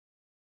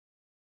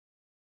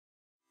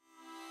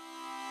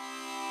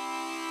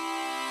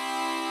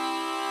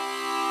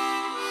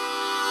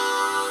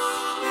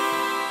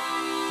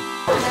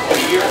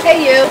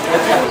pay you.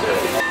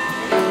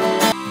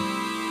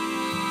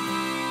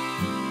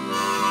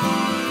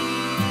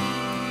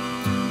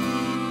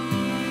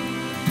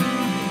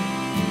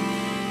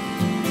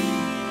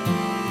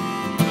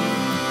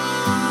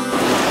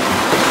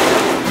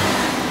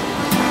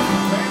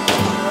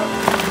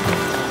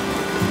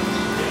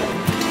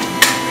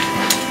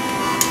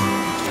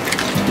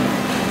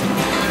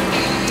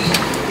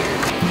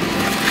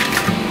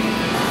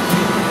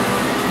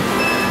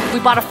 We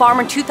bought a farm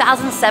in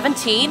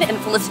 2017 in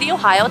Felicity,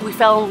 Ohio. We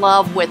fell in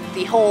love with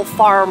the whole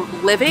farm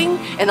living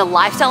and the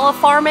lifestyle of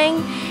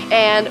farming,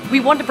 and we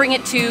wanted to bring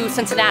it to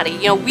Cincinnati.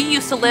 You know, we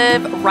used to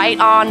live right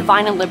on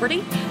Vine and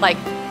Liberty, like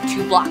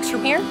 2 blocks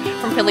from here,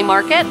 from Findlay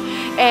Market,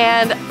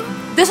 and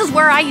this is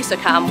where I used to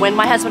come when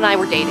my husband and I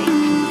were dating.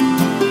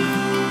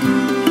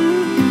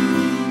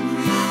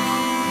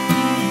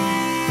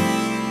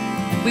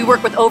 We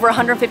work with over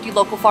 150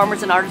 local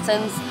farmers and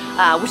artisans,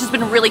 which has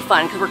been really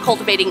fun because we're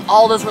cultivating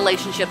all those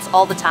relationships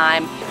all the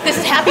time. This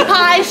is Happy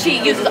Pie. She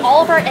uses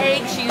all of our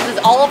eggs. She uses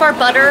all of our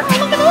butter.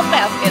 Look at those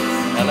baskets.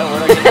 I know,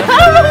 where did I get I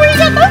don't know where you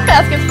got those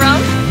baskets from.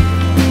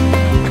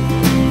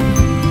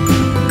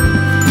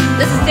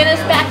 This is Dennis'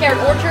 backyard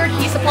orchard.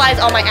 He supplies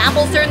all my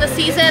apples during the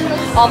season,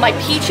 all my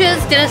peaches.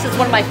 Dennis is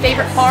one of my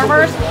favorite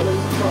farmers.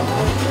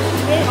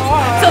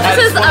 So this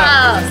is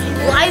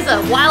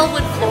Liza,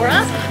 Wildwood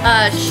Flora.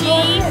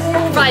 She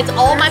provides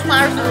all my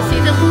flowers for the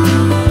season.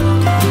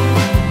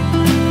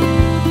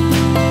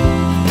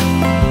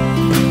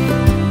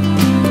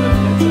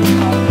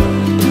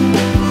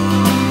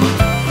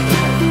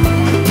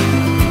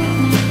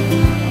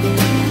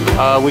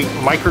 We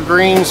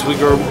microgreens. We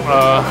grow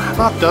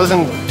about a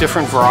dozen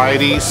different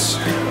varieties.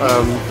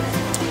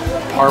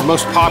 Our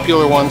most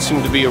popular ones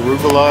seem to be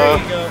arugula,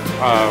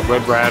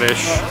 red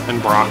radish,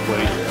 and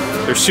broccoli.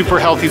 They're super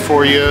healthy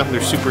for you.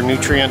 They're super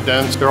nutrient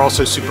dense. They're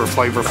also super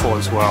flavorful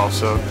as well.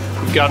 So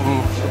we've gotten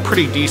a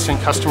pretty decent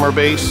customer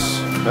base.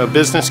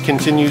 Business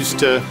continues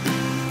to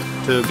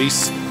be,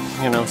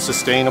 you know,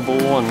 sustainable,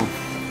 and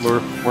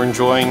we're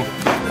enjoying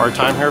our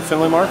time here at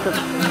Findlay Market.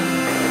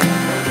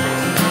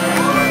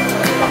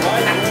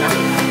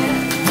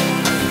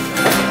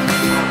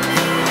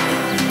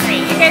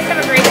 You guys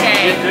have a great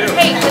day.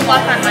 Hey, good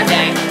luck on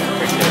Monday.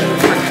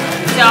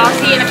 So I'll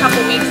see you in a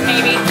couple weeks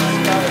maybe.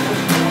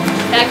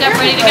 Packed up,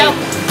 ready to go.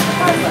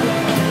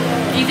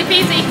 Easy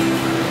peasy.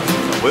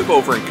 Live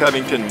over in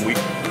Covington.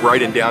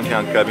 Right in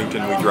downtown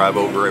Covington. We drive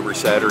over every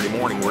Saturday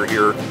morning. We're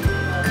here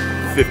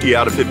 50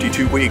 out of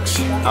 52 weeks.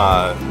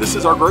 This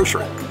is our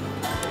grocery.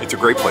 It's a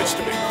great place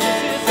to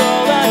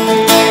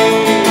be.